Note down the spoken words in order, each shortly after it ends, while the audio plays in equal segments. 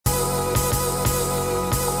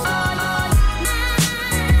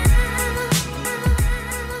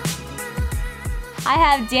I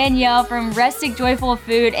have Danielle from Rustic Joyful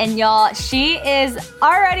Food, and y'all, she is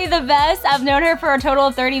already the best. I've known her for a total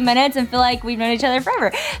of 30 minutes and feel like we've known each other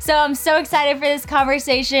forever. So I'm so excited for this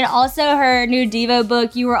conversation. Also, her new Devo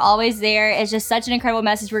book, You Were Always There, is just such an incredible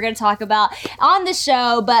message we're going to talk about on the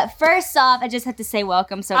show. But first off, I just have to say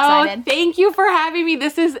welcome. So excited. Oh, thank you for having me.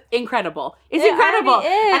 This is incredible. It's incredible. Is.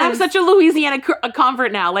 And I'm such a Louisiana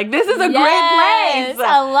convert now. Like, this is a great place.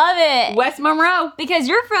 I love it. West Monroe. Because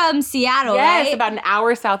you're from Seattle, right? Yes, about an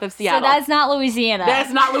hour south of Seattle. So that's not Louisiana.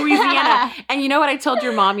 That's not Louisiana. And you know what I told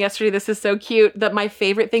your mom yesterday? This is so cute. That my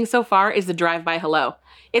favorite thing so far is the drive-by hello.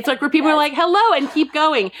 It's like where people are like, hello, and keep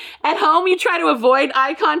going. At home, you try to avoid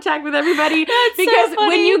eye contact with everybody. That's because so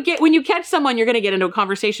funny. when you catch someone, you're going to get into a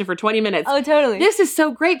conversation for 20 minutes. Oh, totally. This is so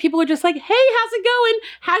great. People are just like, hey, how's it going?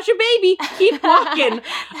 How's your baby? Keep walking.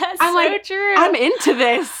 That's so true. I'm into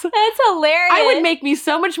this. That's hilarious. I would make me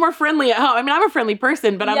so much more friendly at home. I mean, I'm a friendly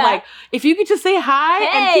person, but I'm like, if you could just say hi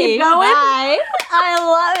and keep going. Bye. I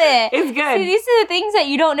love it. It's good. See, these are the things that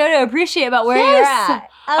you don't know to appreciate about where you're at.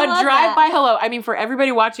 A drive-by hello. I mean, for everybody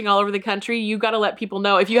watching all over the country, you got to let people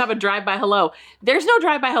know if you have a drive-by hello. There's no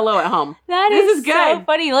drive-by hello at home. This is good. So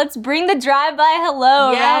funny. Let's bring the drive-by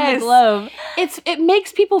hello around the globe. It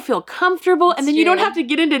makes people feel comfortable, and then you don't have to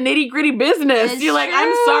get into nitty-gritty business. You're like,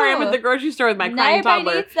 I'm sorry, I'm at the grocery store with my crying toddler.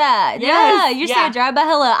 Everybody needs that. Yes. Yeah, you say a drive-by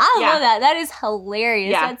hello. I love that. That is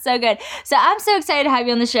hilarious. Yeah. That's so good. So I'm so excited to have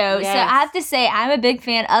you on the show. Yes. So I have to say, I'm a big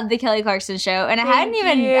fan of the Kelly Clarkson Show, and I hadn't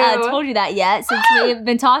even told you that yet since we've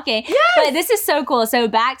been talking. Yes. But this is so cool. So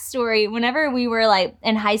backstory, whenever we were like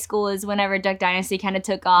in high school is whenever Duck Dynasty kind of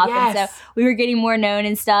took off. Yes. And so we were getting more known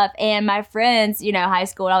and stuff. And my friends, you know, high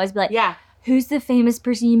school would always be like, who's the famous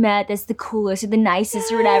person you met that's the coolest or the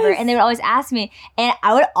nicest or whatever? And they would always ask me. And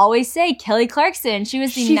I would always say Kelly Clarkson.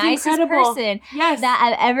 She's nicest person that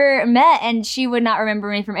I've ever met. And she would not remember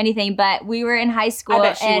me from anything. But we were in high school. I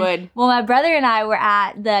bet she would. Well, my brother and I were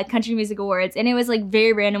at the Country Music Awards. And it was like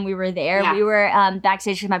very random we were there. Yeah. We were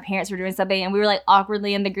backstage because my parents were doing something. And we were like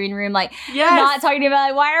awkwardly in the green room, like not talking about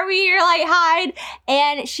like, why are we here? Like hide.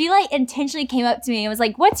 And she like intentionally came up to me and was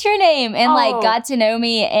like, what's your name? And like got to know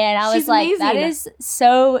me. And I was like, that is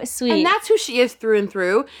so sweet. And that's who she is through and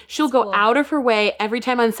through. She'll go out of her way every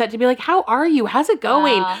time on set to be like, how are you? How's it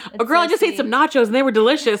going? Oh, girl, I just ate some nachos and they were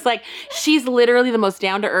delicious. Like, she's literally the most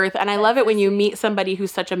down to earth. And I love it when you meet somebody who's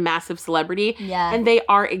such a massive celebrity and they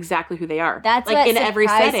are exactly who they are. That's like what in every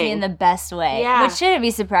setting. Me in the best way. Yeah. Which shouldn't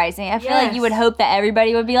be surprising. I feel like you would hope that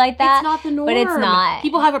everybody would be like that. It's not the norm. But it's not.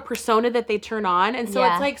 People have a persona that they turn on. And so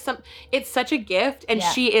it's like it's such a gift. And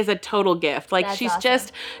she is a total gift. Like, she's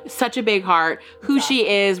just such a big heart. Who she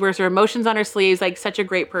is, wears her emotions on her sleeves, like such a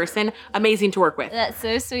great person. Amazing to work with. That's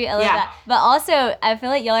so sweet. I love that. But also, I feel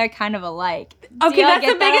like y'all are kind of alike. Okay, that's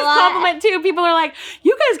the biggest compliment too. People are like,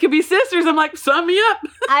 you guys could be sisters. I'm like, sign me up.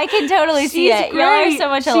 I can totally see it. Y'all are so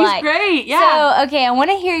much alike. She's great, yeah. So, okay, I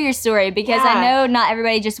want to hear your story because I know not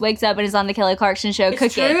everybody just wakes up and is on the Kelly Clarkson Show cooking.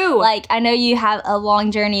 It's true. Like, I know you have a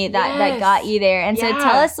long journey that got you there. And so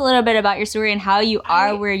tell us a little bit about your story and how you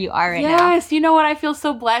are where you are right now. Yes, you know what? I feel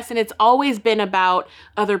so blessed. And it's always been about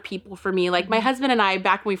other people for me. Like, my husband and I,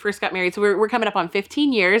 back when we first got married, so we're coming up on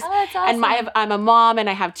 15 years. Oh, that's awesome. And I'm a mom and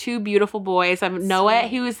I have two beautiful boys. I have Noah,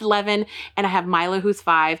 who's 11, and I have Milo, who's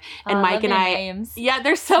 5. And Mike and I, names.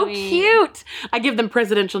 They're so cute. I give them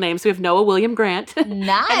presidential names. So we have Noah William Grant.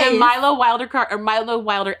 Nice. And then Milo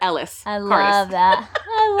Wilder Ellis. I love that.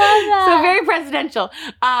 I love that. So very presidential.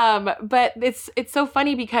 But it's so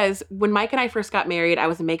funny because when Mike and I first got married, I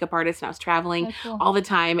was a makeup artist and I was traveling all the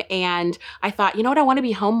time. And I thought, you know what? I want to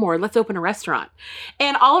be home more. Let's open a restaurant.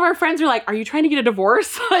 And all of our friends were like, are you trying to get a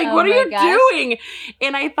divorce? Like, what are you doing?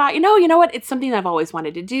 And I thought, you know what? It's something that I've always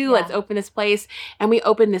wanted to do. Yeah. Let's open this place. And we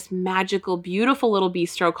opened this magical, beautiful little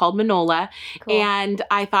bistro called Manola. Cool. And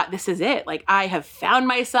I thought, this is it. Like, I have found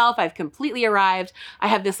myself. I've completely arrived. I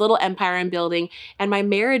have this little empire I'm building. And my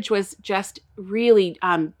marriage was just really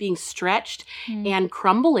being stretched and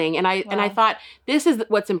crumbling. And I thought, this is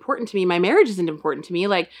what's important to me. My marriage isn't important to me.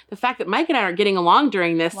 Like, the fact that Mike and I are getting along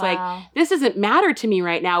during this, like, this doesn't matter to me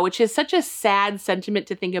right now, which is such a sad sentiment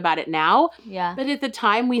to think about it now. Yeah. But at the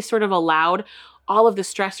time, we sort of allowed all of the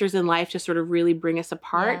stressors in life to sort of really bring us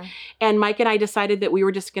apart. Yeah. And Mike and I decided that we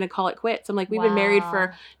were just going to call it quits. I'm like, we've been married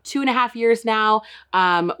for 2.5 years now.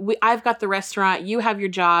 I've got the restaurant. You have your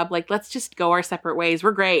job. Like, let's just go our separate ways.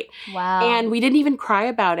 We're great. Wow. And we didn't even cry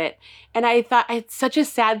about it. And I thought, it's such a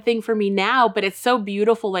sad thing for me now, but it's so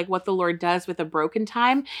beautiful, like what the Lord does with a broken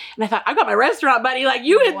time. And I thought, I got my restaurant, buddy. Like,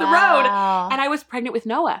 you hit the road. And I was pregnant with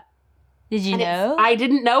Noah. Did you know? I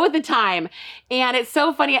didn't know at the time. And it's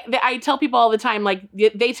so funny. I tell people all the time, like,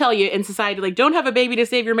 they tell you in society, like, don't have a baby to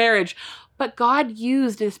save your marriage. But God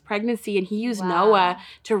used this pregnancy, and he used Noah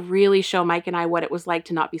to really show Mike and I what it was like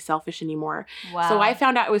to not be selfish anymore. Wow. So I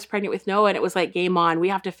found out I was pregnant with Noah, and it was like, game on. We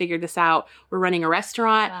have to figure this out. We're running a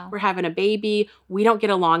restaurant. Wow. We're having a baby. We don't get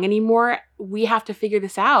along anymore. We have to figure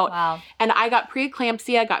this out. Wow. And I got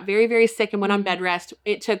preeclampsia, got very, very sick, and went on bed rest.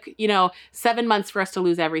 It took, 7 months for us to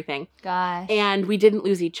lose everything. Gosh. And we didn't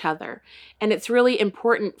lose each other. And it's really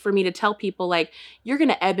important for me to tell people, like, you're going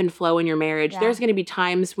to ebb and flow in your marriage. There's going to be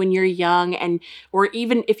times when you're young, or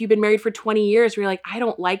even if you've been married for 20 years, where you're like, I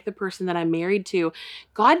don't like the person that I'm married to.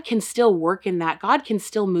 God can still work in that. God can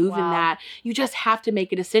still move in that. You just have to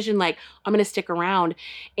make a decision, like, I'm going to stick around.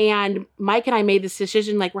 And Mike and I made this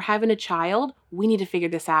decision, like, we're having a child. We need to figure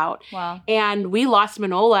this out. Wow. And we lost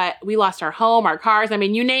Manola. We lost our home, our cars. I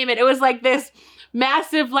mean, you name it. It was like this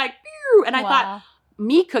massive, like, pew! And I thought,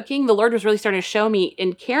 me cooking, the Lord was really starting to show me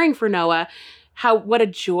in caring for Noah what a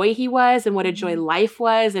joy he was and what a joy life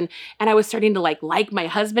was. And I was starting to like my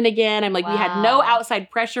husband again. I'm like, we had no outside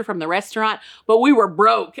pressure from the restaurant, but we were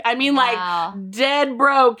broke. I mean, like dead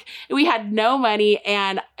broke. We had no money,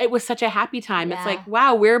 and it was such a happy time. It's like,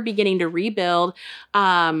 wow, we're beginning to rebuild.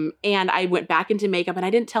 And I went back into makeup, and I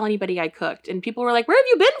didn't tell anybody I cooked. And people were like, where have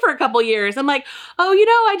you been for a couple years? I'm like, oh,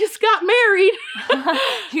 I just got married. I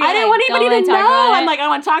didn't want anybody to know. I'm like, I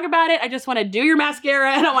want to talk about it. I just want to do your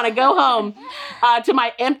mascara, and I want to go home. To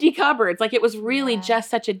my empty cupboards. Like, it was really just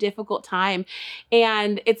such a difficult time.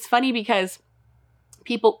 And it's funny because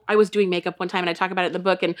I was doing makeup one time, and I talk about it in the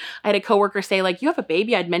book, and I had a coworker say, like, you have a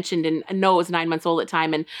baby. I'd mentioned, and Noah was 9 months old at the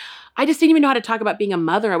time. And I just didn't even know how to talk about being a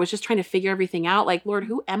mother. I was just trying to figure everything out. Like, Lord,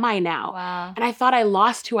 who am I now? Wow. And I thought I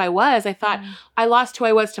lost who I was. I thought I lost who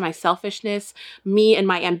I was to my selfishness. Me and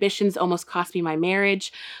my ambitions almost cost me my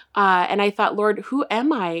marriage. And I thought, Lord, who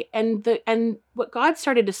am I? And what God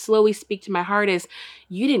started to slowly speak to my heart is,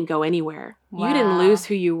 you didn't go anywhere. Wow. You didn't lose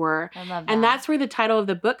who you were. I love that. And that's where the title of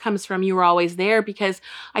the book comes from. You were always there, because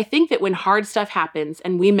I think that when hard stuff happens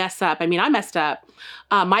and we mess up, I mean, I messed up.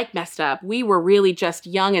 Mike messed up. We were really just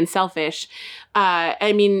young and selfish.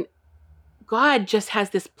 I mean, God just has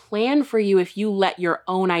this plan for you if you let your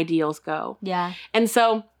own ideals go. Yeah. And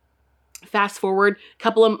so fast forward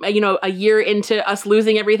a year into us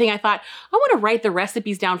losing everything, I thought, I want to write the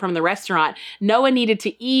recipes down from the restaurant. Noah needed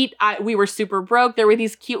to eat. We were super broke. There were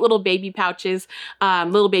these cute little baby pouches,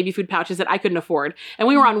 little baby food pouches that I couldn't afford. And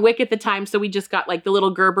we were on WIC at the time, so we just got like the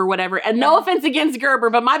little Gerber, whatever. And no offense against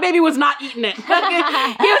Gerber, but my baby was not eating it. He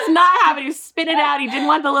was not having it. He spit it out. He didn't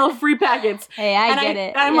want the little free packets. Hey, I get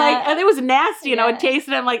it. I'm like, and it was nasty. And I would taste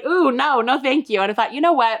it. I'm like, ooh, no, thank you. And I thought, you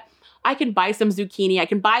know what? I can buy some zucchini. I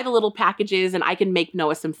can buy the little packages, and I can make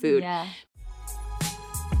Noah some food. Yeah.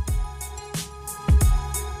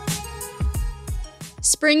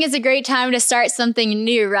 Spring is a great time to start something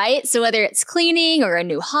new, right? So whether it's cleaning or a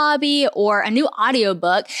new hobby or a new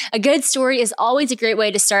audiobook, a good story is always a great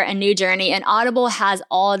way to start a new journey, and Audible has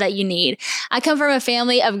all that you need. I come from a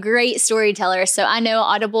family of great storytellers, so I know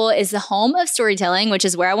Audible is the home of storytelling, which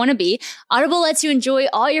is where I want to be. Audible lets you enjoy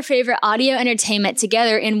all your favorite audio entertainment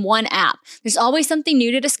together in one app. There's always something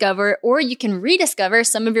new to discover, or you can rediscover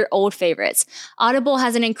some of your old favorites. Audible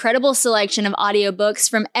has an incredible selection of audiobooks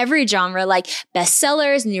from every genre, like bestsellers,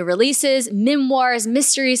 new releases, memoirs,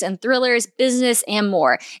 mysteries and thrillers, business, and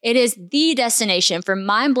more. It is the destination for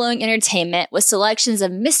mind-blowing entertainment with selections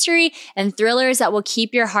of mystery and thrillers that will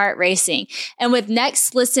keep your heart racing. And with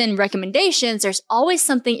next listen recommendations, there's always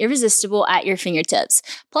something irresistible at your fingertips.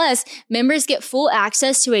 Plus, members get full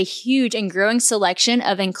access to a huge and growing selection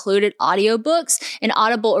of included audiobooks and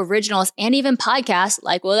Audible originals and even podcasts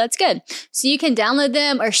like Well, That's Good. So you can download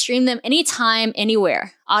them or stream them anytime,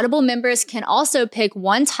 anywhere. Audible members can also pick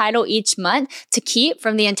one title each month to keep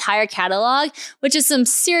from the entire catalog, which is some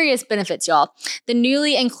serious benefits, y'all. The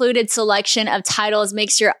newly included selection of titles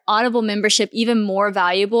makes your Audible membership even more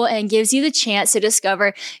valuable and gives you the chance to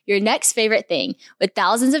discover your next favorite thing. With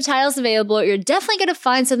thousands of titles available, you're definitely going to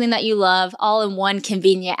find something that you love all in one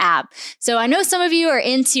convenient app. So I know some of you are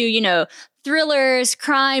into, thrillers,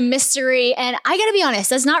 crime, mystery, and I gotta be honest,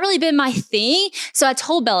 that's not really been my thing. So I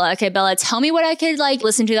told Bella, okay, Bella, tell me what I could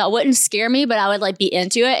listen to that wouldn't scare me, but I would be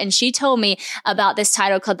into it. And she told me about this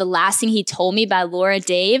title called The Last Thing He Told Me by Laura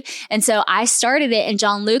Dave. And so I started it, and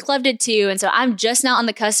John Luke loved it too. And so I'm just now on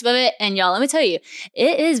the cusp of it. And y'all, let me tell you,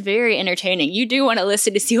 it is very entertaining. You do want to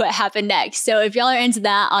listen to see what happened next. So if y'all are into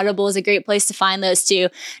that, Audible is a great place to find those too.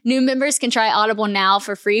 New members can try Audible now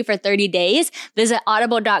for free for 30 days. Visit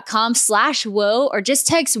audible.com/WOA or just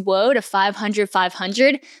text WOA to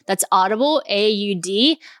 500-500. That's Audible,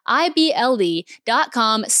 AUDIBLE.com/WOA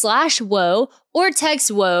or text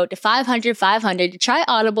WOA to 500-500 to try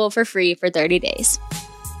Audible for free for 30 days.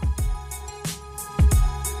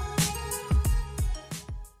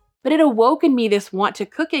 but it awoke in me this want to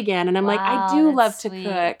cook again. And I'm like, I Wow, do that's love to sweet.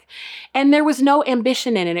 cook. And there was no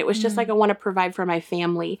ambition in it. It was just like, I want to provide for my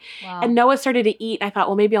family. Wow. And Noah started to eat. And I thought,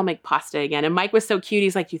 well, maybe I'll make pasta again. And Mike was so cute.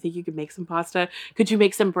 He's like, do you think you could make some pasta? Could you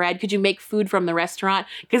make some bread? Could you make food from the restaurant?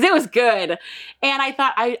 Because it was good. And I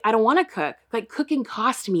thought, I don't want to cook. Like, cooking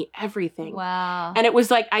cost me everything. Wow. And it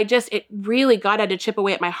was like, it really, God had to chip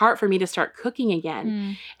away at my heart for me to start cooking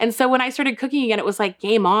again. And so when I started cooking again, it was like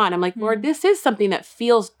game on. I'm like, Lord, this is something that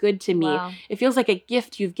feels good to me. Wow. It feels like a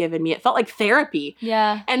gift you've given me. It felt like therapy.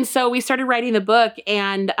 Yeah. And so we started writing the book,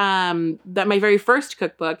 and my very first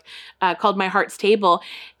cookbook called My Heart's Table.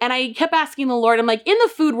 And I kept asking the Lord, I'm like, in the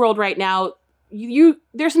food world right now,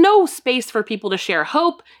 there's no space for people to share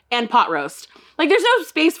hope and pot roast. Like, there's no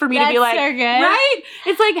space for me to be like, so good. right?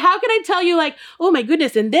 It's like, how can I tell you, like, oh my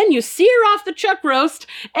goodness, and then you sear off the chuck roast,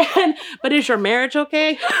 but is your marriage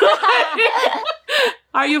okay?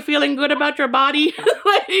 Are you feeling good about your body?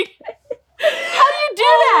 Like, how do you do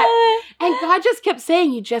that? And God just kept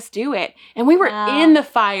saying, you just do it. And we were in the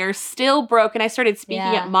fire, still broke. And I started speaking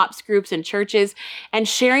at MOPS groups and churches and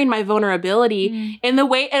sharing my vulnerability in a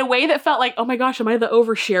way that felt like, oh my gosh, am I the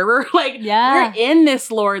oversharer? Like, we're in this,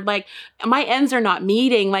 Lord. Like, my ends are not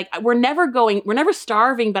meeting. Like, we're never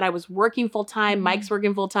starving, but I was working full time. Mike's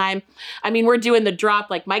working full time. I mean, we're doing the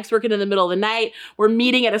drop. Like, Mike's working in the middle of the night. We're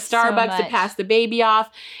meeting at a Starbucks to pass the baby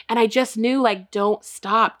off. And I just knew, like, don't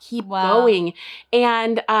stop, keep going.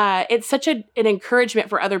 And it's such an encouragement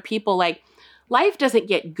for other people. Like, life doesn't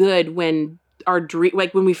get good when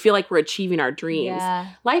when we feel like we're achieving our dreams. Yeah.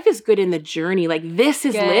 Life is good in the journey. Like, this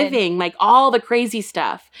is living, like all the crazy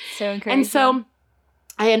stuff. So encouraging. And so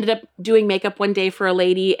I ended up doing makeup one day for a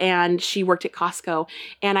lady, and she worked at Costco.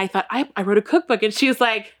 And I thought, I wrote a cookbook. And she was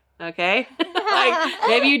like, okay, like,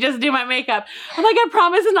 maybe you just do my makeup. I'm like, I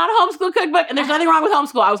promise it's not a homeschool cookbook. And there's nothing wrong with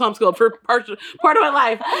homeschool. I was homeschooled for part of my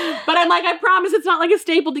life. But I'm like, I promise it's not like a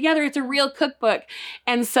stapled together. It's a real cookbook.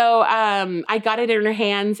 And so I got it in her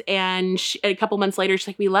hands, and a couple months later, she's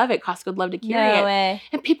like, we love it. Costco would love to carry it. Way.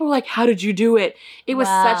 And people were like, how did you do it? It was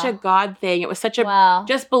such a God thing. It was such a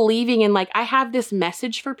just believing in, like, I have this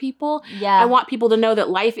message for people. Yeah. I want people to know that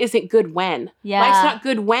life isn't good when. Yeah. Life's not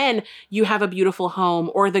good when you have a beautiful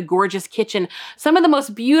home or the gorgeous kitchen. Some of the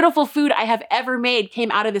most beautiful food I have ever made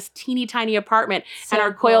came out of this teeny tiny apartment and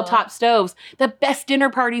our coil top stoves. The best dinner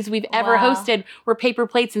parties we've ever hosted were paper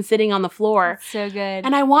plates and sitting on the floor. So good.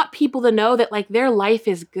 And I want people to know that, like, their life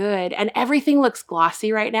is good, and everything looks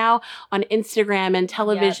glossy right now on Instagram and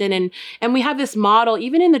television. And we have this model,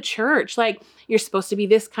 even in the church, like, you're supposed to be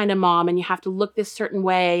this kind of mom, and you have to look this certain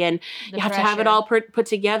way, and you have to have it all put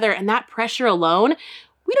together. And that pressure alone,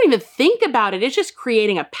 we don't even think about it. It's just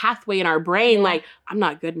creating a pathway in our brain, like, I'm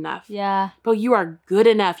not good enough. Yeah. But you are good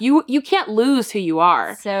enough. You can't lose who you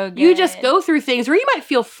are. So good. You just go through things where you might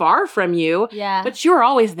feel far from you, but you're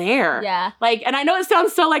always there. Yeah. Like, and I know it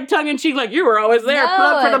sounds so, like, tongue-in-cheek, like, you were always there,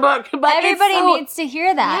 plug for the book. But everybody needs to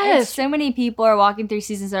hear that. Yes. So many people are walking through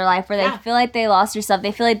seasons of their life where they feel like they lost themselves.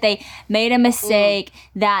 They feel like they made a mistake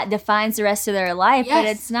that defines the rest of their life, but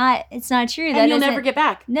it's not true. And you'll never get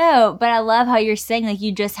back. No, but I love how you're saying, like,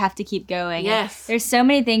 you just have to keep going. Yes. And there's so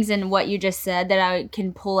many things in what you just said that I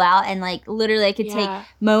can pull out, and, like, literally I could take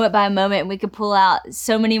moment by moment, and we could pull out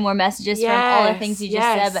so many more messages from all the things you just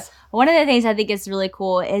said. But one of the things I think is really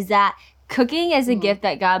cool is that cooking is a gift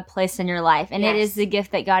that God placed in your life, and it is the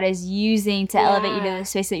gift that God is using to elevate you to the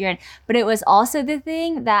space that you're in. But it was also the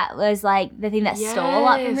thing that was, like, the thing that stole a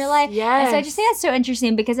lot from your life. And so I just think that's so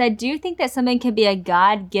interesting, because I do think that something can be a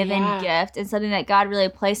God-given gift and something that God really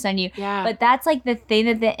placed on you. But that's, like, the thing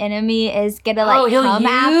that the enemy is gonna, like, come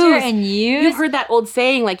after and use. You've heard that old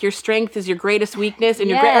saying, like, your strength is your greatest weakness, and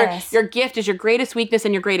your gift is your greatest weakness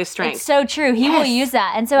and your greatest strength. It's so true. He will use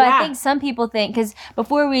that. And so I think some people think, because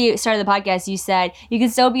before we started the podcast, you said you can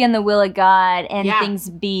still be in the will of God and things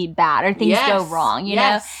be bad or things go wrong, you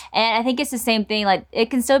know? And I think it's the same thing. Like,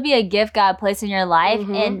 it can still be a gift God placed in your life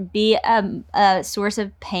and be a source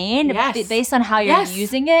of pain based on how you're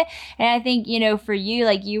using it. And I think, you know, for you,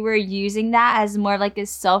 like, you were using that as more like a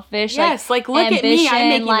selfish, like look ambition, at me, I'm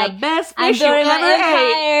making the best fish you ever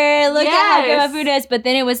ate. Look at how good my food is. But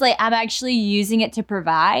then it was like, I'm actually using it to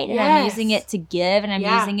provide, and I'm using it to give, and I'm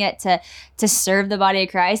using it to serve the body of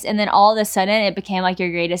Christ. And then all of a sudden it became like your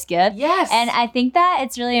greatest gift. Yes. And I think that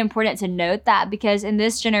it's really important to note that, because in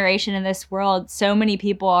this generation, in this world, so many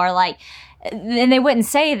people are like, and they wouldn't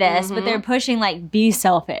say this, but they're pushing like be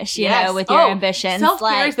selfish, you know, with your ambitions.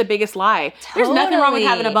 Self-care is the biggest lie. There's nothing wrong with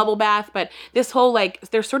having a bubble bath, but this whole like,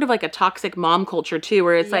 there's sort of like a toxic mom culture too,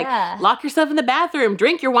 where it's like, lock yourself in the bathroom,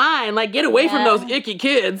 drink your wine, like get away from those icky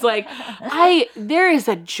kids. Like there is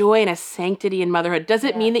a joy and a sanctity in motherhood. Does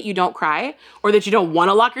it mean that you don't cry or that you don't want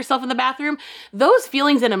to lock yourself in the bathroom? Those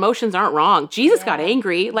feelings and emotions aren't wrong. Jesus got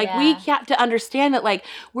angry. Like we have to understand that like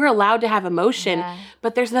we're allowed to have emotion,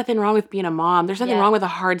 but there's nothing wrong with being a mom. There's nothing wrong with a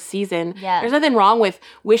hard season. There's nothing wrong with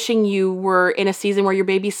wishing you were in a season where your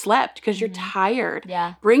baby slept because you're tired.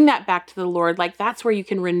 Bring that back to the Lord. Like that's where you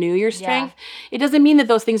can renew your strength. It doesn't mean that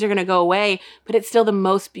those things are going to go away, but it's still the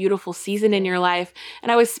most beautiful season in your life.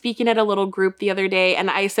 And I was speaking at a little group the other day and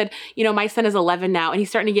I said, you know, my son is 11 now and he's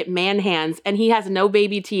starting to get man hands and he has no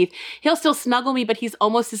baby teeth. He'll still snuggle me, but he's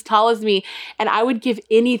almost as tall as me. And I would give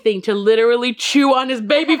anything to literally chew on his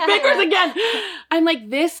baby fingers again. I'm like,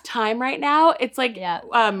 this time right now, it's like,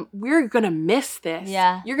 we're going to miss this.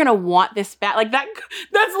 You're going to want this back. Like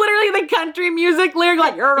that's literally the country music lyric.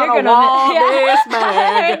 Like, you're going to want this back.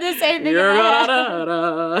 I heard the same thing. You're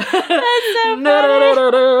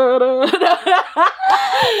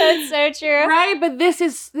That's so true. Right? But this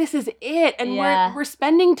is it. And we're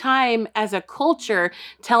spending time as a culture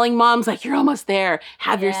telling moms like, you're almost there.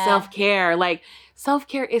 Have your self-care. Like,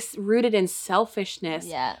 self-care is rooted in selfishness.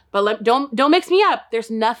 But don't mix me up.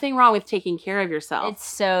 There's nothing wrong with taking care of yourself. It's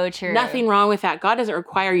so true. Nothing wrong with that. God doesn't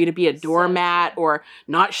require you to be a doormat or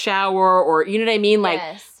not shower or, you know what I mean? Like,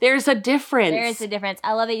 there's a difference. There is a difference.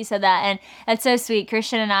 I love that you said that. And that's so sweet.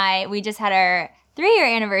 Christian and I, we just had our 3-year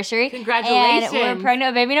anniversary. Congratulations. And we're pregnant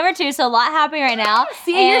with baby number 2, so a lot happening right now.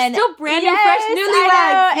 See, you're still brand new, fresh,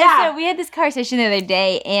 newlyweds. And so we had this conversation the other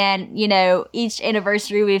day, and, you know, each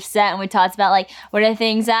anniversary we've set, and we talked about, like, what are the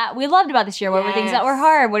things that we loved about this year? What were things that were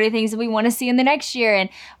hard? What are the things that we want to see in the next year? And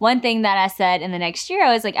one thing that I said in the next year,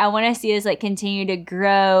 I was like, I want to see us, like, continue to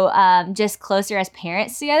grow just closer as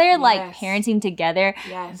parents together, like, parenting together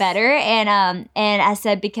better. And I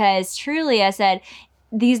said, because truly, I said,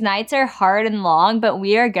 these nights are hard and long, but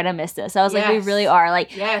we are gonna miss this. I was like, we really are.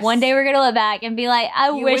 Like, one day we're gonna look back and be like,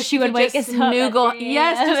 I wish you would wake us up. Snoogle.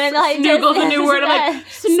 Yes, just like, snoogle's a new word. I'm like,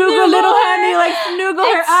 snoogle, little honey, like, snoogle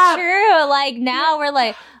her up. It's true. Like, now we're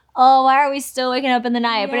like, oh, why are we still waking up in the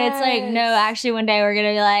night? But it's like, no, actually one day we're going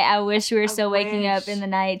to be like, I wish we were still waking up in the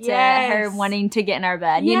night to her wanting to get in our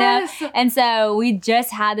bed, you know? And so we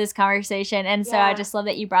just had this conversation. And so I just love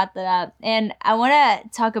that you brought that up. And I want to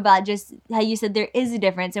talk about just how you said there is a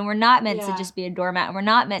difference and we're not meant to just be a doormat. And we're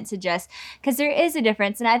not meant to just, because there is a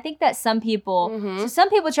difference. And I think that some people, so some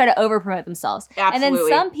people try to over promote themselves. And then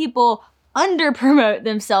some people under promote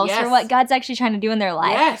themselves for what God's actually trying to do in their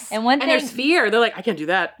life. And one thing, there's fear. They're like, I can't do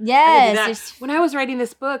that. I can't do that. When I was writing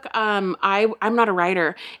this book, I'm not a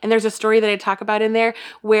writer, and there's a story that I talk about in there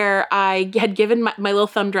where I had given my little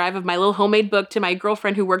thumb drive of my little homemade book to my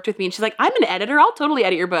girlfriend who worked with me, and she's like, I'm an editor. I'll totally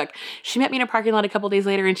edit your book. She met me in a parking lot a couple days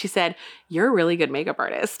later, and she said, you're a really good makeup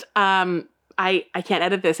artist. I can't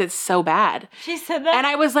edit this. It's so bad. She said that? And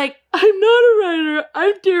I was like, I'm not a writer.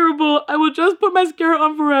 I'm terrible. I will just put mascara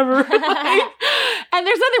on forever. And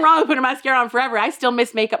there's nothing wrong with putting mascara on forever. I still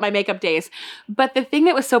miss my makeup days. But the thing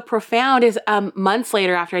that was so profound is months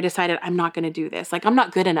later after I decided I'm not going to do this. Like, I'm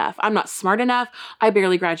not good enough. I'm not smart enough. I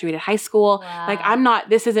barely graduated high school. Like,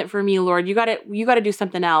 this isn't for me, Lord. You got to do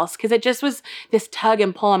something else. Because it just was this tug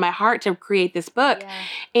and pull on my heart to create this book.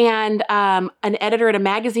 And an editor at a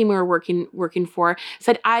magazine we were working for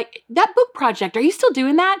said, that book project, are you still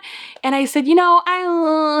doing that? And I said, you know,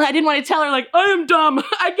 I didn't want to tell her, like, I am dumb.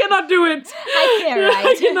 I cannot do it. I can't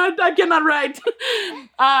write. I cannot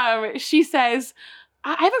write. She says,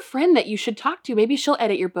 I have a friend that you should talk to. Maybe she'll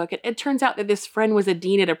edit your book. It turns out that this friend was a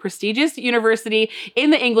dean at a prestigious university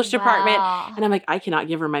in the English department. And I'm like, I cannot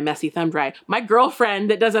give her my messy thumb drive. My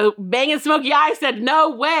girlfriend that does a bang and smoky eye said,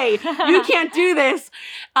 no way, you can't do this.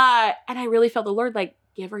 And I really felt the Lord like,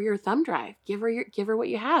 give her your thumb drive. Give her what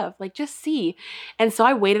you have. Like, just see. And so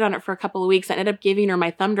I waited on it for a couple of weeks. I ended up giving her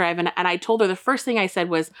my thumb drive. And I told her the first thing I said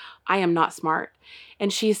was, I am not smart.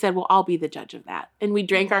 And she said, well, I'll be the judge of that. And we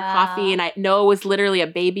drank our coffee. And Noah was literally a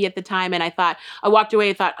baby at the time. And I walked away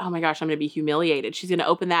and thought, oh my gosh, I'm going to be humiliated. She's going to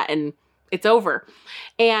open that and it's over.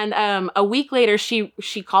 And a week later, she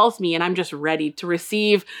calls me and I'm just ready to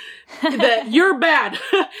receive you're bad.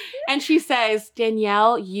 And she says,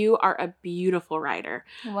 Danielle, you are a beautiful writer.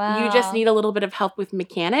 Wow. You just need a little bit of help with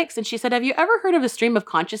mechanics. And she said, have you ever heard of a stream of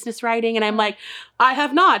consciousness writing? And I'm like, I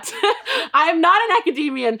have not. I am not an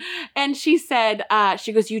academician. And she said,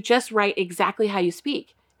 she goes, you just write exactly how you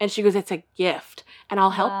speak. And she goes, it's a gift. and I'll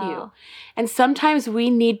help you. And sometimes we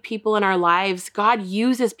need people in our lives. God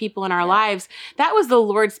uses people in our lives. That was the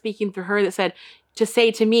Lord speaking through her that said, to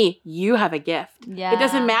say to me, you have a gift. Yeah. It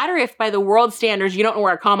doesn't matter if by the world standards, you don't know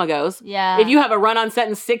where a comma goes. Yeah. If you have a run-on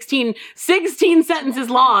sentence 16 sentences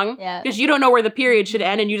long, because you don't know where the period should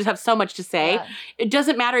end and you just have so much to say. Yeah. It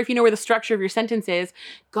doesn't matter if you know where the structure of your sentence is.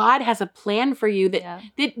 God has a plan for you that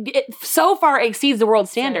it so far exceeds the world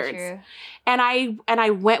standards. So true. And I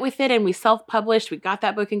went with it, and we self-published. We got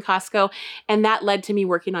that book in Costco, and that led to me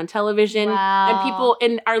working on television. Wow. And people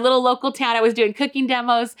in our little local town, I was doing cooking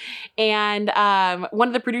demos, and one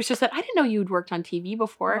of the producers said, I didn't know you'd worked on TV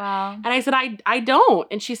before. Wow. And I said, I don't.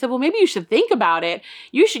 And she said, well, maybe you should think about it.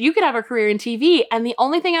 You could have a career in TV. And the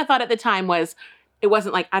only thing I thought at the time was, it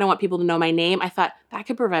wasn't like, I don't want people to know my name. I thought that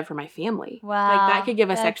could provide for my family. Wow. Like that could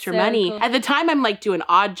give us extra money. Cool. At the time, I'm like doing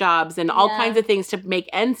odd jobs and all kinds of things to make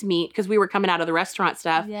ends meet because we were coming out of the restaurant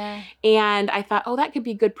stuff. Yeah. And I thought, oh, that could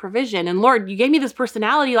be good provision. And Lord, you gave me this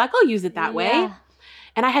personality. Like, I'll use it that way.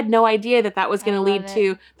 And I had no idea that was going to lead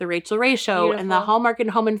to the Rachel Ray Show and the Hallmark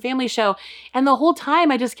and Home and Family Show. And the whole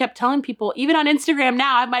time I just kept telling people, even on Instagram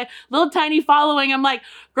now, I have my little tiny following. I'm like,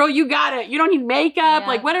 girl, you got it. You don't need makeup.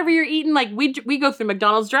 Like whatever you're eating, like we go through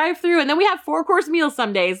McDonald's drive-thru and then we have 4-course meals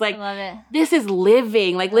some days. Like, I love it. This is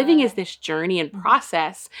living. Like living is this journey and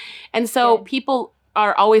process. And so people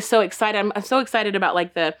are always so excited. I'm so excited about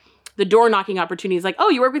like the door knocking opportunities, like, oh,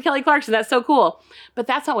 you work with Kelly Clarkson. That's so cool. But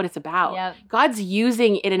that's not what it's about. Yep. God's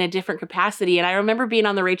using it in a different capacity. And I remember being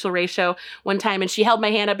on the Rachel Ray Show one time and she held my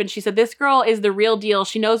hand up and she said, this girl is the real deal.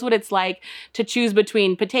 She knows what it's like to choose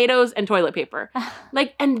between potatoes and toilet paper.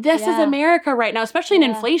 Like, and this is America right now, especially in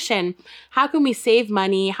inflation. How can we save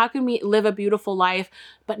money? How can we live a beautiful life,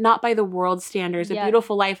 but not by the world standards? A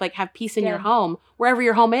beautiful life, like have peace in your home, wherever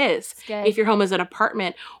your home is. If your home is an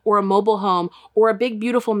apartment or a mobile home or a big,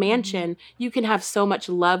 beautiful mansion, you can have so much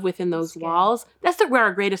love within those walls. That's where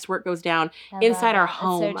our greatest work goes down, inside our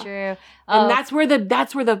home. That's so true. And that's where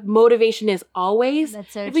the motivation is always.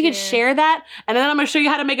 That's so if we could share that, and then I'm gonna show you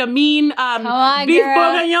how to make a mean Come on, beef girl.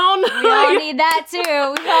 bourguignon. We all need that too.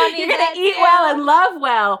 We all need You're gonna eat well and love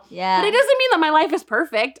well. Yeah. But it doesn't mean that my life is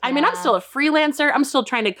perfect. I mean, I'm still a freelancer. I'm still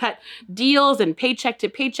trying to cut deals and paycheck to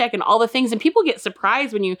paycheck and all the things. And people get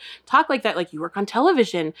surprised when you talk like that. Like, you work on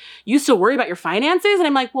television. You still worry about your finances? And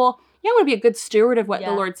I'm like, well, yeah, I want to be a good steward of what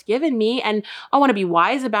the Lord's given me, and I want to be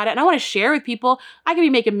wise about it, and I want to share with people. I could be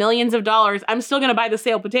making millions of dollars. I'm still going to buy the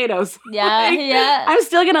sale potatoes. Yeah, I'm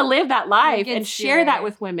still going to live that life and share that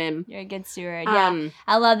with women. You're a good steward.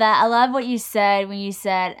 I love that. I love what you said when you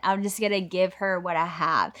said, I'm just going to give her what I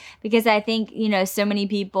have. Because I think, so many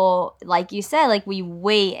people, like you said, like we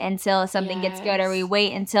wait until something gets good, or we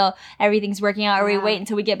wait until everything's working out, or we wait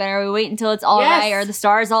until we get better, or we wait until it's all right, or the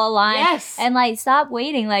stars all align. And like, stop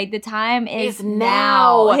waiting. Like, the time is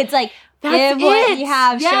now. It's like, give what you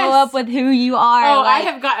have. Show up with who you are. Oh, I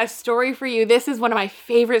have got a story for you. This is one of my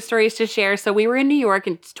favorite stories to share. So we were in New York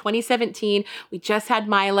in 2017. We just had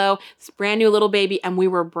Milo, this brand new little baby, and we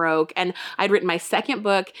were broke. And I'd written my second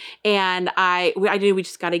book, and we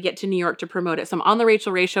just got to get to New York to promote it. So I'm on the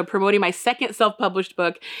Rachel Ray Show promoting my second self-published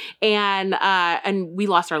book, and we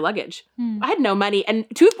lost our luggage. I had no money, and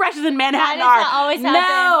toothbrushes in Manhattan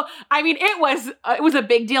no. I mean, it was a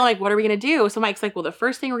big deal. Like, what are we gonna do? So Mike's like, well, the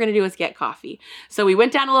first thing we're gonna do is get coffee. So we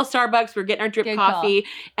went down to a little Starbucks. We're getting our drip coffee,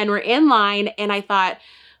 and we're in line. And I thought,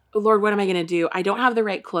 Lord, what am I going to do? I don't have the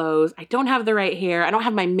right clothes. I don't have the right hair. I don't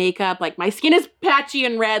have my makeup. Like, my skin is patchy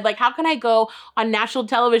and red. Like, how can I go on national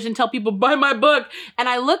television and tell people, buy my book? And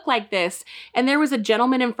I look like this. And there was a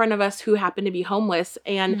gentleman in front of us who happened to be homeless.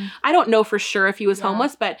 And I don't know for sure if he was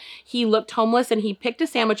homeless, but he looked homeless, and he picked a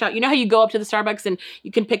sandwich out. You know how you go up to the Starbucks and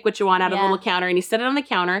you can pick what you want out of the little counter, and he set it on the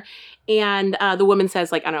counter. And the woman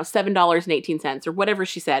says, like, I don't know, $7.18 or whatever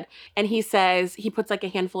she said. And he says, he puts like a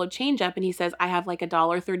handful of change up, and he says, I have like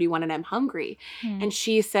 $1.31 and I'm hungry. And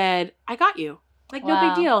she said, I got you. Like, no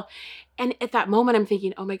big deal. And at that moment, I'm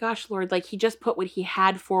thinking, oh my gosh, Lord, like, he just put what he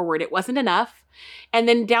had forward. It wasn't enough. And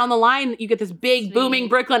then down the line, you get this big booming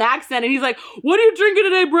Brooklyn accent, and he's like, what are you drinking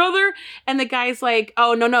today, brother? And the guy's like,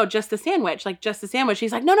 oh, no, just a sandwich, like just a sandwich.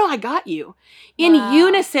 He's like, no, I got you. In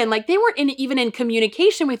unison, like they weren't even in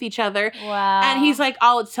communication with each other. Wow. And he's like,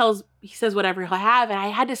 he says whatever he'll have. And I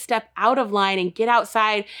had to step out of line and get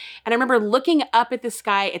outside. And I remember looking up at the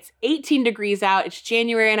sky. It's 18 degrees out. It's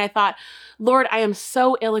January. And I thought, Lord, I am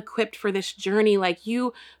so ill-equipped for this journey. Like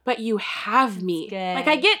but you have me. Like,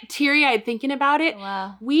 I get teary-eyed thinking about it.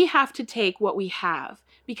 Wow. We have to take what we have,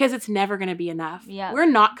 because it's never going to be enough. Yeah. We're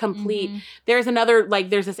not complete. There's another, like,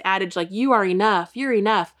 there's this adage, like, you are enough. You're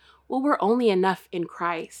enough. Well, we're only enough in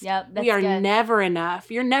Christ. Yep, that's we are good. never enough.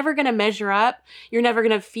 You're never going to measure up. You're never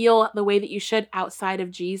going to feel the way that you should outside of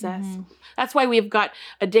Jesus. That's why we've got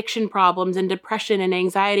addiction problems and depression and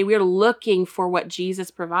anxiety. We're looking for what Jesus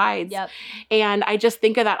provides. Yep. And I just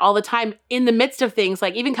think of that all the time in the midst of things,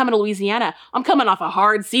 like even coming to Louisiana, I'm coming off a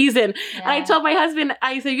hard season. And I told my husband,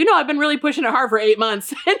 I said, I've been really pushing it hard for 8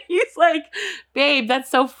 months. And he's like, babe, that's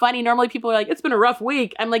so funny. Normally people are like, it's been a rough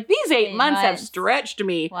week. I'm like, these 8 months have stretched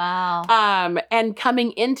me. Wow. And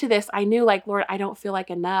coming into this, I knew like, Lord, I don't feel like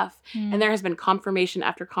enough. And there has been confirmation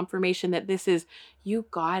after confirmation that this is, you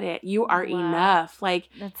got it. You are enough. Like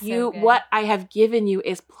what I have given you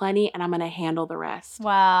is plenty, and I'm going to handle the rest.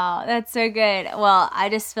 Wow. That's so good. Well, I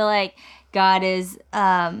just feel like God is,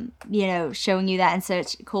 showing you that in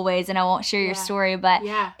such cool ways. And I won't share your story, but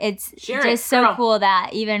it's just so cool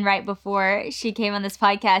that even right before she came on this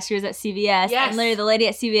podcast, she was at CVS. And literally the lady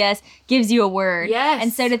at CVS gives you a word. Yes.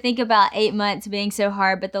 And so to think about 8 months being so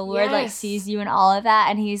hard, but the Lord like sees you in all of that.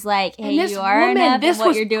 And he's like, hey, you are enough, and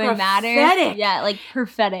what you're doing matters. Yeah, like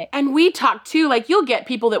prophetic. And we talk too, like you'll get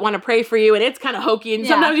people that want to pray for you, and it's kind of hokey. And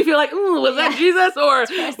sometimes you feel like, ooh, was that Jesus, or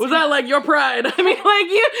was that like your pride? I mean,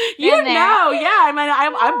 like you know. I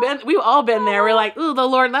mean, we've all been there. We're like, ooh, the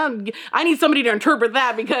Lord, I need somebody to interpret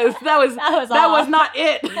that, because that was not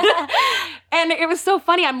it. And it was so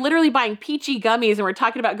funny. I'm literally buying peachy gummies, and we're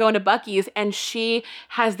talking about going to Buc-ee's, and she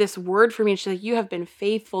has this word for me. And she's like, you have been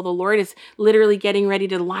faithful. The Lord is literally getting ready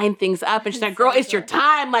to line things up. And she's like, girl, it's your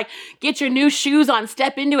time. Like, get your new shoes on,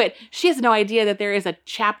 step into it. She has no idea that there is a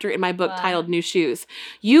chapter in my book titled New Shoes.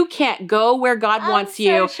 You can't go where God wants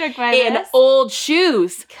you in old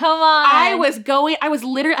shoes. Come on. I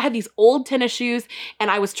had these old tennis shoes,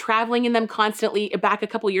 and I was traveling in them constantly. Back a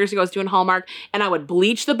couple years ago, I was doing Hallmark, and I would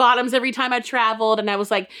bleach the bottoms every time I traveled. And I was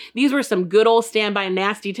like, these were some good old standby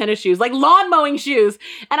nasty tennis shoes, like lawn mowing shoes.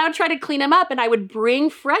 And I would try to clean them up, and I would bring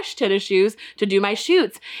fresh tennis shoes to do my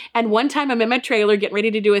shoots. And one time I'm in my trailer getting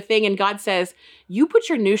ready to do a thing, and God says, you put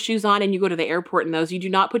your new shoes on and you go to the airport in those. You do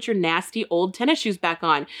not put your nasty old tennis shoes back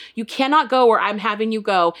on. You cannot go where I'm having you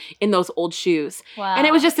go in those old shoes. Wow. And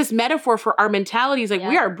it was just this metaphor for our mentalities. Like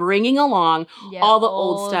we are bringing along all the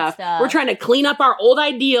old stuff. We're trying to clean up our old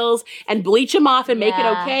ideals and bleach them off and make it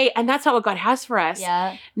okay. And that's not what God has for us.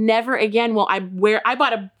 Yeah. Never again will I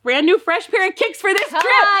bought a brand new fresh pair of kicks for this trip.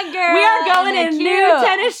 On, girl. We are going in new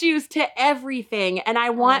tennis shoes to everything. And I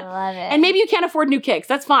love it. And maybe you can't afford new kicks.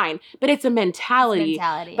 That's fine. But it's a mentality.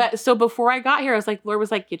 But so before I got here, I was like, Lord was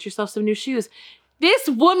like, get yourself some new shoes. This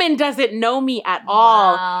woman doesn't know me at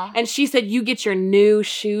all. Wow. And she said, you get your new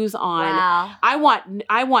shoes on. Wow. I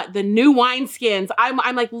want the new wineskins.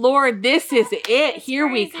 I'm like, Lord, this is it. Here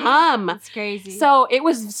we come. It's crazy. So it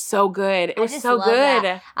was so good. It was so good.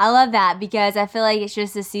 That. I love that, because I feel like it's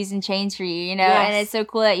just a season change for you, and it's so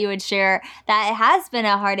cool that you would share that it has been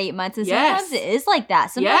a hard 8 months. And sometimes it is like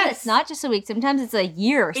that. Sometimes it's not just a week. Sometimes it's a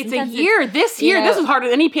year. It's a year. This year, this was harder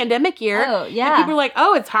than any pandemic year. Oh, yeah. And people are like,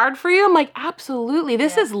 oh, it's hard for you? I'm like, absolutely.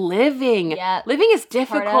 This is living. Yep. Living is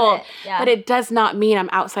difficult, but it does not mean I'm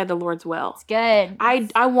outside the Lord's will. It's good.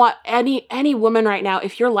 I want any woman right now,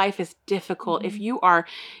 if your life is difficult, if you are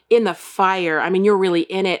in the fire, I mean, you're really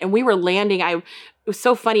in it. And we were landing, it was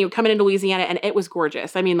so funny coming into Louisiana, and it was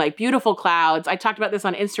gorgeous. I mean, like beautiful clouds. I talked about this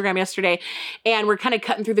on Instagram yesterday, and we're kind of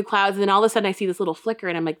cutting through the clouds. And then all of a sudden I see this little flicker,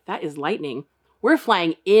 and I'm like, that is lightning. We're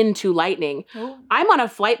flying into lightning. Oh. I'm on a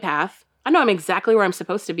flight path. I know I'm exactly where I'm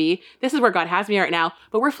supposed to be. This is where God has me right now,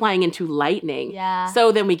 but we're flying into lightning. Yeah.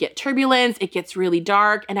 So then we get turbulence. It gets really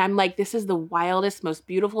dark. And I'm like, this is the wildest, most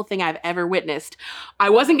beautiful thing I've ever witnessed.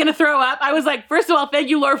 I wasn't going to throw up. I was like, first of all, thank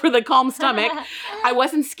you, Lord, for the calm stomach. I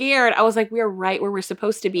wasn't scared. I was like, we're right where we're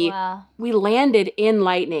supposed to be. Wow. We landed in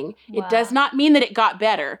lightning. Wow. It does not mean that it got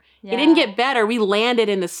better. Yeah. It didn't get better. We landed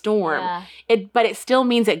in the storm. Yeah. But it still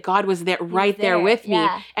means that God was there, there with me.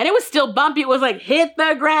 And it was still bumpy. It was like, hit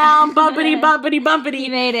the ground, bumpity, bumpity, bumpity.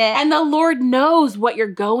 You made it. And the Lord knows what you're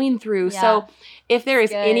going through. Yeah. So if there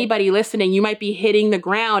is anybody listening, you might be hitting the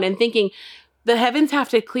ground and thinking, the heavens have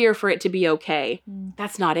to clear for it to be okay.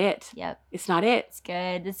 That's not it. Yep. It's not it. It's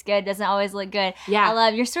good. It's good. Doesn't always look good. Yeah. I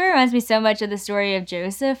love your story. Reminds me so much of the story of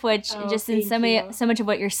Joseph, which just in so much of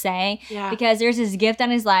what you're saying, because there's this gift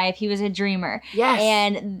on his life. He was a dreamer. Yes.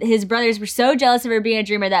 And his brothers were so jealous of her being a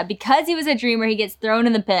dreamer that because he was a dreamer, he gets thrown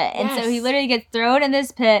in the pit. And so he literally gets thrown in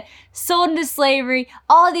this pit, sold into slavery.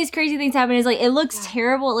 All of these crazy things happen. It's like, it looks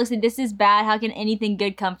terrible. It looks like this is bad. How can anything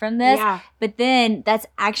good come from this? Yeah. But then that's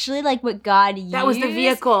actually like what God God used. That was the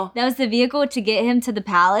vehicle. That was the vehicle to get him to the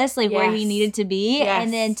palace, like where he needed to be,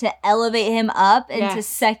 and then to elevate him up into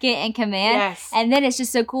second in command. And then it's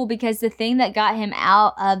just so cool because the thing that got him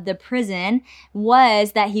out of the prison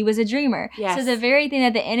was that he was a dreamer. So the very thing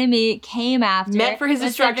that the enemy came after, meant for his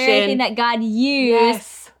destruction, the very thing that God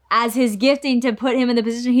used as his gifting to put him in the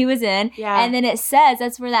position he was in. And then it says,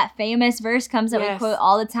 that's where that famous verse comes that we quote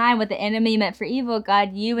all the time, what the enemy meant for evil,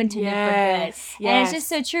 God you intended for good. And it's just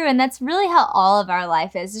so true. And that's really how all of our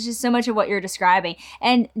life is. It's just so much of what you're describing.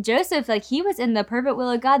 And Joseph, like, he was in the perfect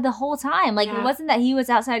will of God the whole time. Like, it wasn't that he was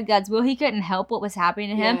outside God's will. He couldn't help what was happening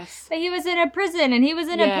to him. But he was in a prison, and he was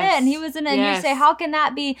in a pit, and he was in a, and you say, how can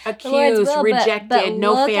that be accused, the Lord's will? Rejected, but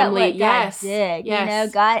no look family. At what God did, you know,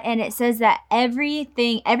 God. And it says that every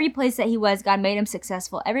place that he was, God made him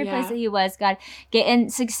successful. Every place that he was, God.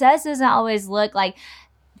 And success doesn't always look like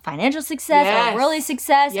financial success or worldly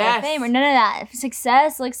success or fame or none of that.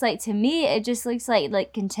 Success looks like, to me, it just looks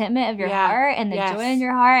like contentment of your heart and the joy in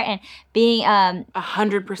your heart and being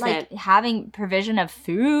 100%, like having provision of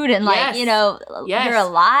food and like, you know, you're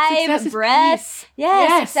alive, success breath.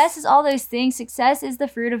 Success is all those things. Success is the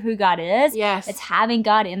fruit of who God is. It's having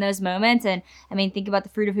God in those moments. And I mean, think about the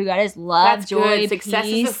fruit of who God is: love, joy, success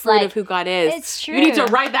peace. Is the fruit of who God is. It's true. You need to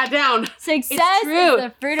write that down. Success is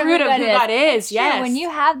the fruit of who God is. Yes. When you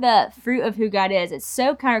have the fruit of who God is, it's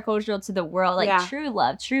so countercultural to the world. Like true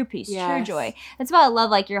love, true peace, true joy. That's why I love,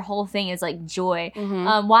 like, your whole thing is like joy.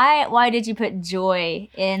 Why did you put joy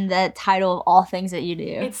in the title of all things that you do?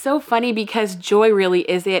 It's so funny because joy really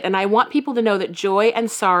is it. And I want people to know that joy and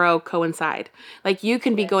sorrow coincide. Like, you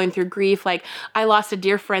can be going through grief. Like, I lost a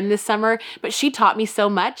dear friend this summer, but she taught me so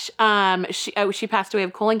much. She passed away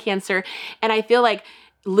of colon cancer. And I feel like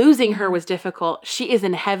losing her was difficult. She is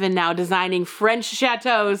in heaven now designing French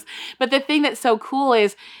chateaus. But the thing that's so cool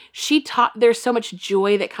is there's so much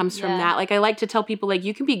joy that comes from that. Like, I like to tell people, like,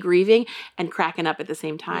 you can be grieving and cracking up at the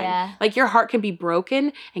same time. Like, your heart can be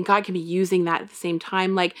broken and God can be using that at the same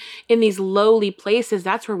time. Like, in these lowly places,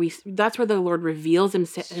 that's where the Lord reveals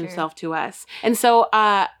himself to us. And so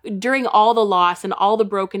during all the loss and all the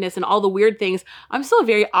brokenness and all the weird things, I'm still a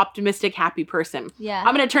very optimistic, happy person.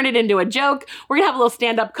 I'm going to turn it into a joke. We're going to have a little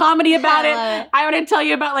stand-up comedy about it. I'm going to tell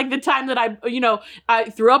you about, like, the time that I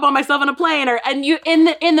threw up on myself on a plane, and you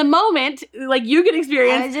in the moment, like, you can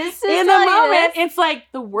experience in the moment, it's like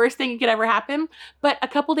the worst thing that could ever happen. But a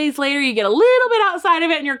couple days later, you get a little bit outside of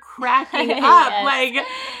it and you're cracking up. Like,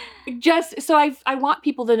 just so I want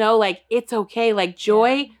people to know, like, it's okay. Like,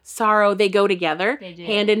 joy, sorrow, they go together,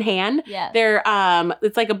 hand in hand. They're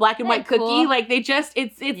it's like a black and white cookie. Like, they just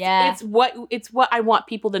it's what I want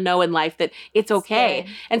people to know in life, that it's okay.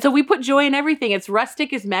 And so we put joy in everything. It's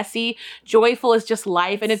rustic is messy, joyful is just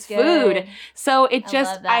life, and it's food. So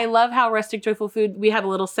I love how rustic, joyful food. We have a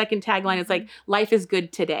little second tagline. It's like, life is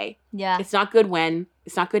good today. It's not good when.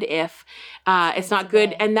 It's not good if. It's not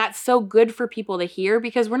good. And that's so good for people to hear,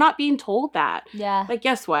 because we're not being told that. Like,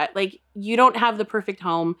 guess what? Like, you don't have the perfect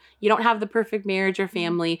home. You don't have the perfect marriage or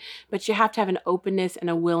family, but you have to have an openness and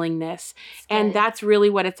a willingness. And that's really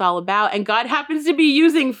what it's all about. And God happens to be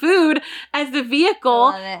using food as the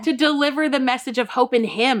vehicle to deliver the message of hope in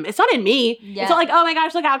Him. It's not in me. It's not like, oh my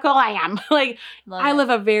gosh, look how cool I am. Like, I live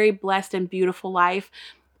a very blessed and beautiful life.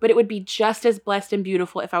 But it would be just as blessed and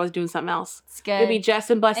beautiful if I was doing something else. It's good. It would be just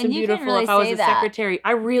as blessed and beautiful if I was a secretary.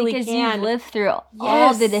 I really can. Because you've lived through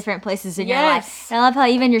all the different places in your life. And I love how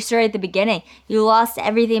even your story at the beginning, you lost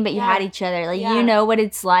everything, but you had each other. Like, you know what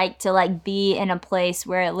it's like to, like, be in a place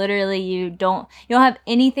where literally you don't have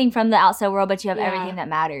anything from the outside world, but you have everything that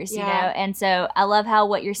matters, you know? And so I love how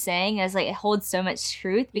what you're saying is, like, it holds so much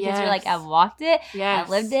truth, because you're like, I've walked it, I've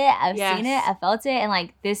lived it, I've seen it, I've felt it, and,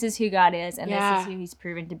 like, this is who God is, and this is who He's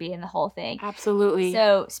proven to be in the whole thing. Absolutely.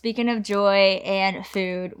 So, speaking of joy and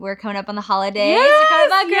food, we're coming up on the holidays. We're coming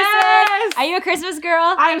up on Christmas. Are you a Christmas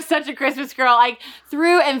girl? I'm such a Christmas girl, like,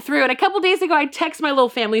 through and through. And a couple days ago, I texted my little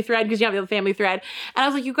family thread, because you have the family thread, and I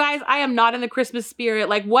was like, you guys, I am not in the Christmas spirit.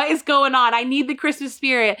 Like, what is going on? I need the Christmas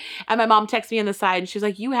spirit. And my mom texted me on the side, and she was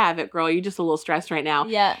like, you have it, girl. You're just a little stressed right now.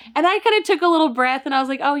 And I kind of took a little breath, and I was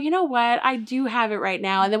like, oh, you know what? I do have it right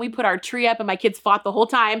now. And then we put our tree up, and my kids fought the whole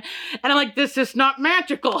time. And I'm like, this is not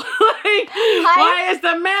magical. Like, why is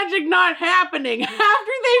the magic not happening? After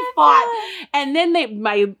they fought, and then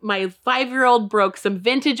my 5-year-old broke some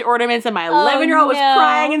vintage ornaments, and my 11-year-old was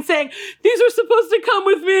crying and saying, these are supposed to come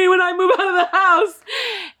with me when I move out of the house.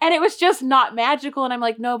 And it was just not magical. And I'm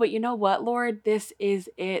like, no, but you know what, Lord, this is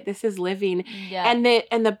it. This is living. And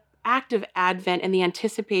the act of Advent and the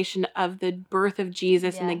anticipation of the birth of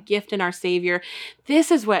Jesus and the gift in our Savior.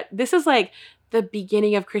 This is like the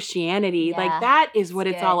beginning of Christianity. Like that is what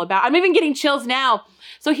it's all about. I'm even getting chills now.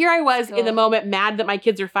 So here I was in the moment, mad that my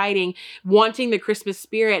kids are fighting, wanting the Christmas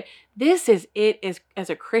spirit. This is it as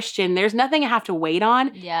a Christian. There's nothing I have to wait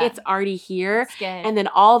on. Yeah. It's already here. And then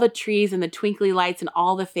all the trees and the twinkly lights and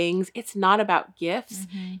all the things. It's not about gifts.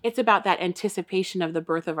 It's about that anticipation of the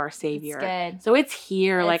birth of our Savior. So it's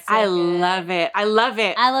here. Like, I love it. I love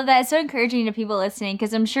it. I love that. It's so encouraging to people listening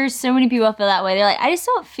because I'm sure so many people feel that way. They're like, I just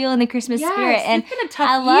don't feel in the Christmas spirit. And it's been a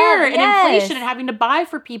tough year and inflation and having to buy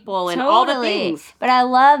for people and all the things. But I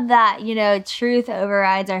love that, you know, truth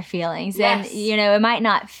overrides our feelings. And, you know, it might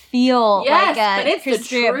not feel like a Christmas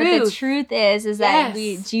spirit, but the truth is that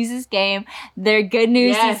Jesus came. Their good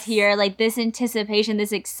news is here. Like this anticipation,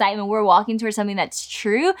 this excitement. We're walking towards something that's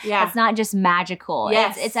true. It's not just magical.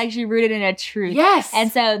 It's actually rooted in a truth.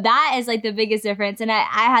 And so that is like the biggest difference. And I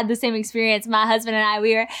had the same experience. My husband and I,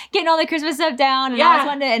 we were getting all the Christmas stuff down, and I was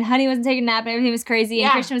wanting to, and Honey wasn't taking a nap, and everything was crazy,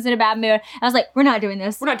 and Christian was in a bad mood. I was like, we're not doing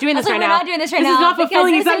this. We're not doing this right now. We're not doing this right now. This is not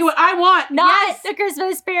fulfilling exactly what I want. Not the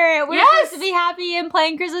Christmas spirit. We're supposed to be happy and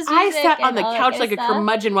playing Christmas music. I sat on the couch like a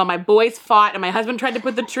curmudgeon while my boys fought, and my husband tried to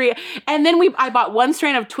put the tree. And then I bought one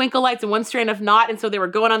strand of twinkle lights and one strand of not, and so they were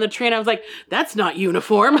going on the tree, and I was like, that's not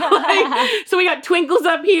uniform. So we got twinkles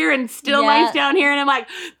up here and still lights down here, and I'm like,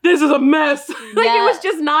 this is a mess. It was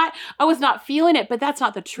just not. I was not feeling it, but that's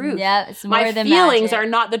not the truth. It's more my than feelings magic. are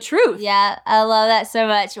not the truth. I love that so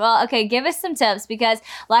much. Well, okay, give us some tips because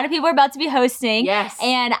a lot of people are about to be hosting.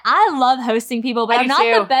 And I love hosting people, but I'm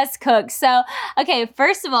not the best cook. So, okay,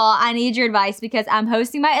 first of all, I need your advice because I'm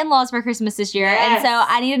hosting my in-laws for Christmas this year. And so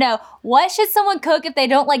I need to know, what should someone cook if they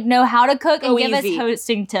don't like know how to cook? And give us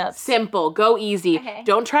hosting tips. Simple. Go easy.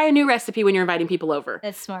 Don't try a new recipe when you're inviting people over.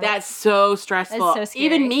 That's smart. That's so stressful. That's so scary.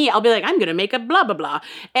 Even me, I'll be like, I'm going to make a blah, blah, blah.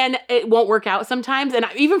 And it won't work out sometimes. And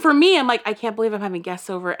even for me, I'm like, I can't believe I'm having guests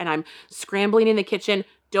over and I'm scrambling in the kitchen.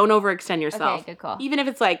 Don't overextend yourself. Okay, good call. Even if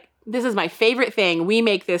it's like, this is my favorite thing. We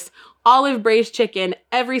make this olive braised chicken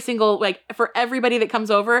every single, like for everybody that comes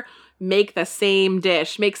over, make the same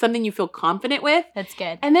dish. Make something you feel confident with. That's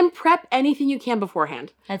good. And then prep anything you can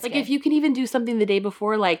beforehand. That's like good. if you can even do something the day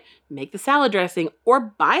before, like make the salad dressing or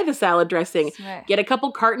buy the salad dressing. Smart. Get a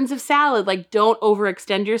couple cartons of salad. Like don't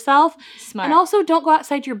overextend yourself. Smart. And also don't go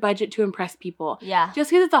outside your budget to impress people. Just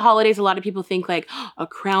because it's the holidays, a lot of people think like a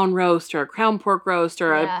crown roast or a crown pork roast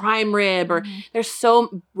or a prime rib or there's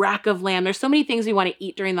so rack of lamb. There's so many things we want to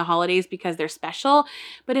eat during the holidays because they're special.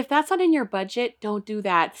 But if that's not in your budget, don't do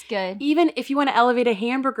that. It's good. Even if you want to elevate a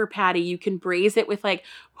hamburger patty, you can braise it with like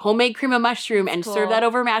homemade cream of mushroom and serve that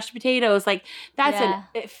over mashed potatoes. Like that's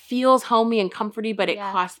it feels homey and comforty, but it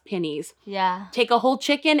costs pennies. Take a whole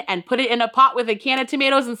chicken and put it in a pot with a can of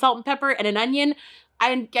tomatoes and salt and pepper and an onion.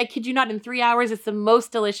 I kid you not, in 3 hours, it's the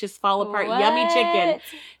most delicious, fall apart, yummy chicken.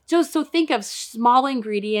 So think of small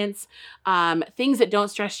ingredients, things that don't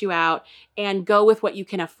stress you out, and go with what you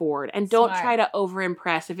can afford. And don't try to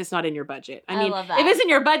over-impress if it's not in your budget. I mean, love that. if it's in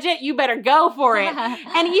your budget, you better go for it.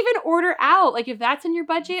 And even order out. Like if that's in your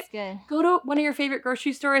budget, go to one of your favorite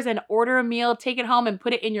grocery stores and order a meal, take it home and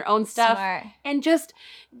put it in your own stuff. And just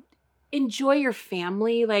enjoy your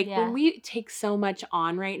family. Like when we take so much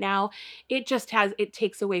on right now, it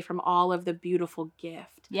takes away from all of the beautiful gift.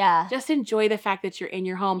 Just enjoy the fact that you're in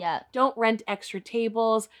your home. Don't rent extra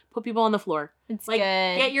tables, put people on the floor. It's like,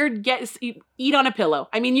 good. Eat on a pillow.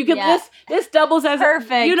 I mean, you can, this doubles as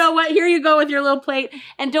perfect. You know what? Here you go with your little plate.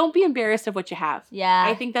 And don't be embarrassed of what you have.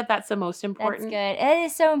 I think that's the most important. That's good. It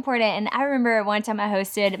is so important. And I remember one time I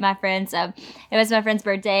hosted my friend's, it was my friend's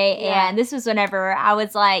birthday. And this was whenever I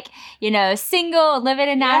was like, you know, single, living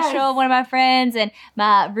in Nashville, one of my friends. And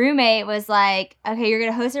my roommate was like, okay, you're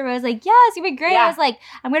going to host it? I was like, yeah, it's going to be great. I was like,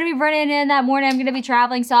 I'm going to be running in that morning. I'm going to be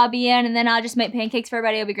traveling, so I'll be in. And then I'll just make pancakes for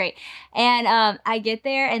everybody. It'll be great. And I get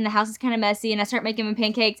there and the house is kind of messy and I start making my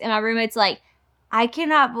pancakes and my roommate's like, I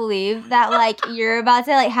cannot believe that like you're about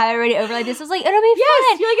to like have everybody over like this. I was like, it'll be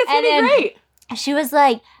fun. You're like, it's going to be great. She was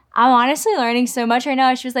like, I'm honestly learning so much right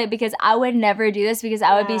now. She was like, because I would never do this because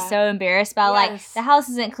I would be so embarrassed by like the house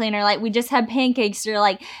isn't clean or like we just had pancakes or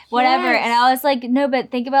like whatever. And I was like, no,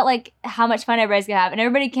 but think about like how much fun everybody's gonna have. And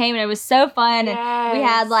everybody came and it was so fun. And we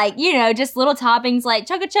had like, you know, just little toppings like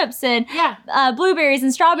chocolate chips and blueberries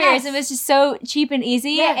and strawberries. It was just so cheap and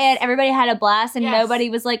easy. And everybody had a blast and nobody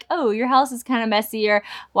was like, oh, your house is kind of messy or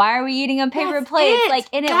why are we eating on paper plates? Like,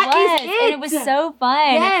 and it was so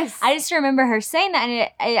fun. I just remember her saying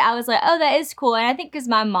that and I was like, oh, that is cool. And I think because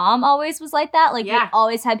my mom always was like that. Like, we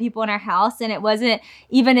always had people in our house, and it wasn't,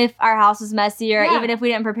 even if our house was messy or even if we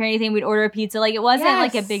didn't prepare anything, we'd order a pizza. Like, it wasn't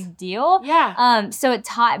like a big deal. So it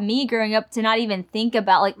taught me growing up to not even think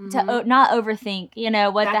about, like, to not overthink, you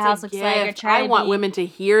know, what the house looks like, or try I want women to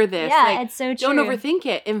hear this. Yeah, like, it's so true. Don't overthink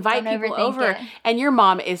it. Invite people over. And your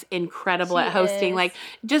mom is incredible at hosting. Like,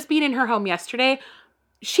 just being in her home yesterday,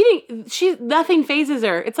 nothing phases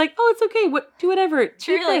her. It's like, oh, it's okay. Do whatever.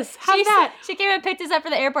 Do this. Have that. She came and picked us up for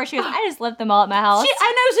the airport. She goes, I just left them all at my house.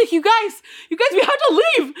 I know. She's like, you guys, we have to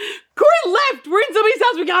leave. Corey left. We're in somebody's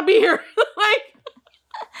house. We gotta be here. Like,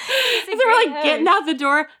 so we're like getting out the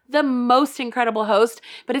door. The most incredible host,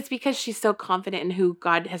 but it's because she's so confident in who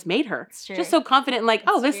God has made her. It's true. Just so confident, like,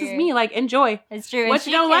 this is me. Like, enjoy. It's true. What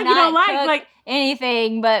you don't like, you don't like. Like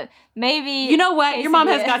anything, but maybe. You know what? Your mom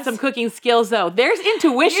has got some cooking skills, though. There's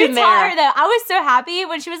intuition there. Her, though. I was so happy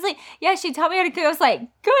when she was like, yeah, she taught me how to cook. I was like,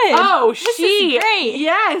 good. Oh, this is great.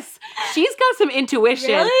 Yes. She's got some intuition.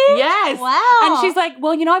 Really? Yes. Wow. And she's like,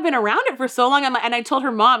 well, I've been around it for so long. I'm like, and I told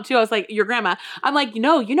her mom, too. I was like, your grandma. I'm like, you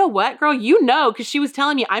know what, girl? Because she was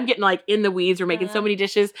telling me I'm getting like in the weeds. We're making so many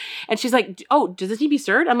dishes. And she's like, oh, does this need to be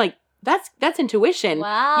stirred? I'm like, that's intuition.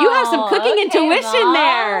 Wow. You have some cooking intuition Mom.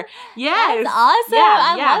 there. Yes. That's awesome. Yeah,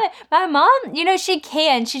 I love it. My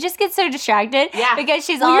mom, she just gets so distracted because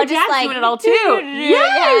she's all your just dad's like doing it all too.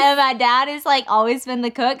 Yeah, and my dad is like always been the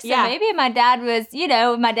cook. So maybe if my dad was,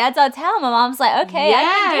 my dad's out of town, my mom's like, okay,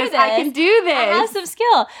 I can do this. I have some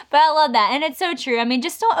skill. But I love that. And it's so true. I mean,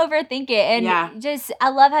 just don't overthink it. And I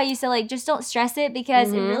love how you said, like, just don't stress it,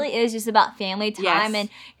 because it really is just about family time and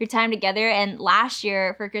your time together. And last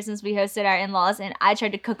year for Christmas, we hosted our in-laws, and I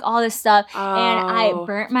tried to cook all this stuff, and I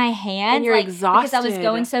burnt my hand. And you're exhausted because I was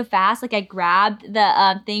going so fast. Like, I grabbed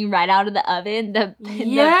the thing right out of the oven. The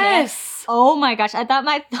pan. Oh my gosh, I thought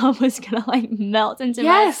my thumb was gonna like melt into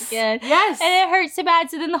my skin. Yes. And it hurt so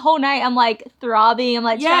bad. So then the whole night I'm like throbbing. I'm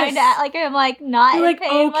like trying to act like I'm like not You're in like,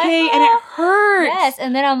 pain. okay, and it hurts. Yes.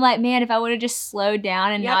 And then I'm like, man, if I would have just slowed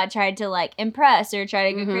down and not tried to like impress or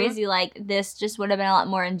try to go crazy, like this just would have been a lot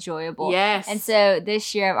more enjoyable. Yes. And so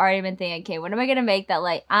this year I've already been thinking, okay, what am I gonna make that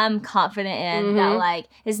like I'm confident in, that like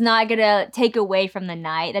is not gonna take away from the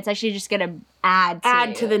night. That's actually just gonna add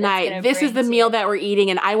to the night. This is the meal that we're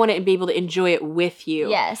eating, and I want to be able to enjoy it with you.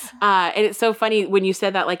 Yes. And it's so funny when you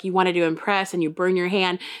said that, like, you wanted to impress and you burn your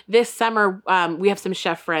hand. This summer, we have some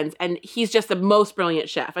chef friends, and he's just the most brilliant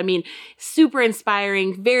chef. I mean, super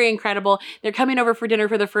inspiring, very incredible. They're coming over for dinner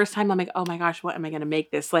for the first time. I'm like, oh my gosh, what am I going to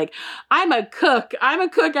make this? Like, I'm a cook. I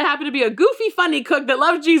happen to be a goofy, funny cook that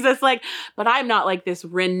loves Jesus. Like, but I'm not like this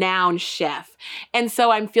renowned chef. And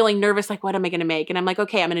so I'm feeling nervous. Like, what am I going to make? And I'm like,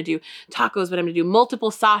 okay, I'm going to do tacos, but I'm going to do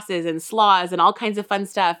multiple sauces and slaws and all kinds of fun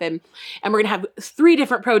stuff. And we're going to have 3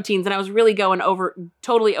 different proteins. And I was really going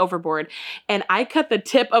totally overboard. And I cut the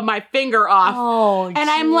tip of my finger off. Oh, and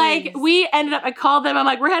I'm like, I called them. I'm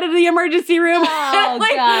like, we're headed to the emergency room. Oh,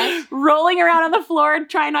 like, gosh. rolling around on the floor,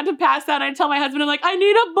 trying not to pass out. I tell my husband, I'm like, I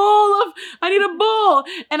need a bowl.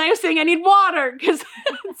 And I was saying, I need water.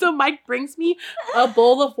 So Mike brings me a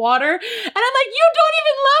bowl of water. And I'm like, you don't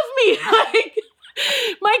even love me.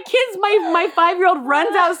 Like, my 5-year-old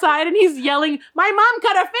runs outside and he's yelling, my mom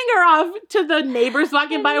cut a finger off, to the neighbors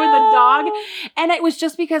walking by with a dog. And it was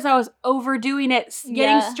just because I was overdoing it,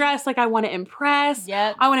 getting stressed. Like, I want to impress.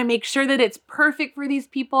 I want to make sure that it's perfect for these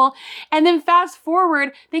people. And then fast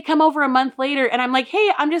forward, they come over a month later and I'm like,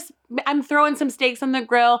 hey, I'm throwing some steaks on the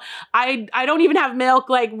grill. I don't even have milk.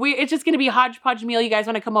 Like, it's just going to be a hodgepodge meal. You guys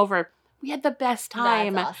want to come over? We had the best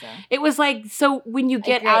time. That's awesome. It was like, so when you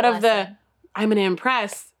get out of I'm going to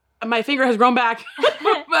impress. My finger has grown back.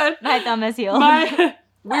 But my thumb is healed.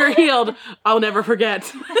 We're healed. I'll never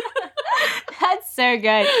forget. That's so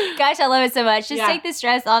good. Gosh, I love it so much. Just take the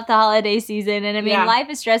stress off the holiday season. And I mean, life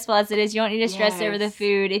is stressful as it is. You don't need to stress over the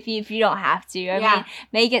food if you don't have to. I mean,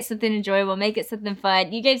 make it something enjoyable. Make it something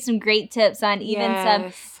fun. You gave some great tips on even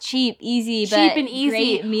some cheap, easy, but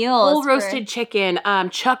great meals. Whole roasted chicken,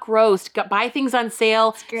 chuck roast. Buy things on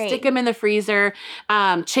sale. Stick them in the freezer.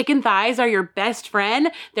 Chicken thighs are your best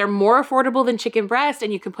friend. They're more affordable than chicken breast,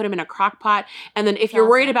 and you can put them in a crock pot. And then if you're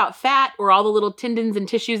worried about fat or all the little tendons and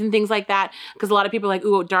tissues and things like that, because a lot of people are like,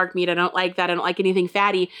 ooh, dark meat, I don't like that. I don't like anything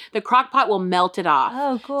fatty. The crock pot will melt it off.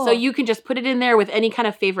 Oh, cool. So you can just put it in there with any kind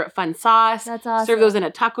of favorite fun sauce. That's awesome. Serve those in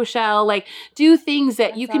a taco shell. Like, do things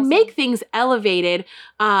that you can make things elevated,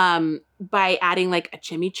 by adding like a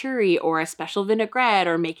chimichurri or a special vinaigrette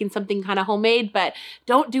or making something kind of homemade, but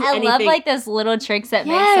don't do anything. I love like those little tricks that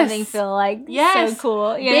make something feel like so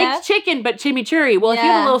cool. Baked chicken, but chimichurri. Well, if you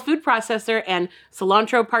have a little food processor and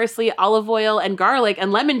cilantro, parsley, olive oil, and garlic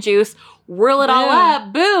and lemon juice, whirl it all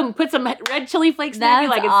up, boom, put some red chili flakes in there,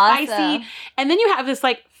 like it's spicy. And then you have this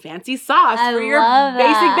like fancy sauce for your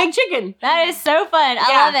basic baked chicken. That is so fun.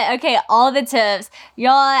 I love it. Okay, all the tips.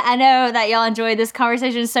 Y'all, I know that y'all enjoyed this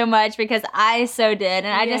conversation so much because I so did. And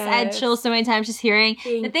I just had chills so many times just hearing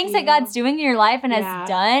the things that God's doing in your life and has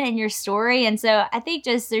done in your story. And so I think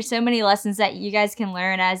just there's so many lessons that you guys can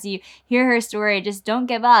learn as you hear her story. Just don't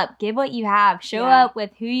give up. Give what you have. Show up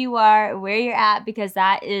with who you are, where you're at, because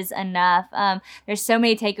that is enough. There's so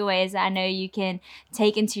many takeaways that I know you can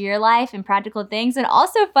take into your life and practical things, and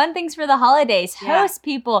also fun things for the holidays. Host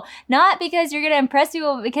people, not because you're going to impress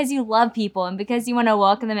people, but because you love people and because you want to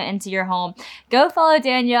welcome them into your home. Go follow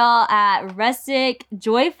Danielle at Rustic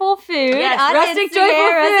Joyful Food on Rustic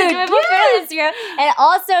Instagram. Joyful Food. On Instagram. And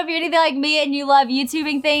also, if you're anything like me and you love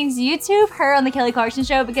YouTubing things, YouTube her on the Kelly Clarkson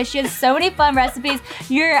Show because she has so many fun recipes.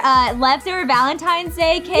 Your leftover Valentine's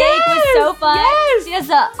Day cake was so fun. She has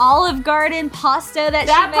the Olive Garden pasta that she made.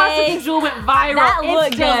 That pasta visual went viral. That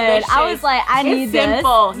looked good. I was like, I need this.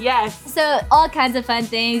 Simple, yes. So all kinds of fun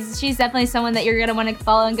things. She's definitely someone that you're going to want to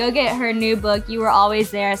follow, and go get her new book, You Were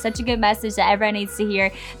Always There. Such a good message that everyone needs to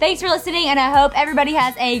hear. Thanks for listening, and I hope everybody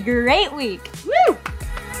has a great week. Woo!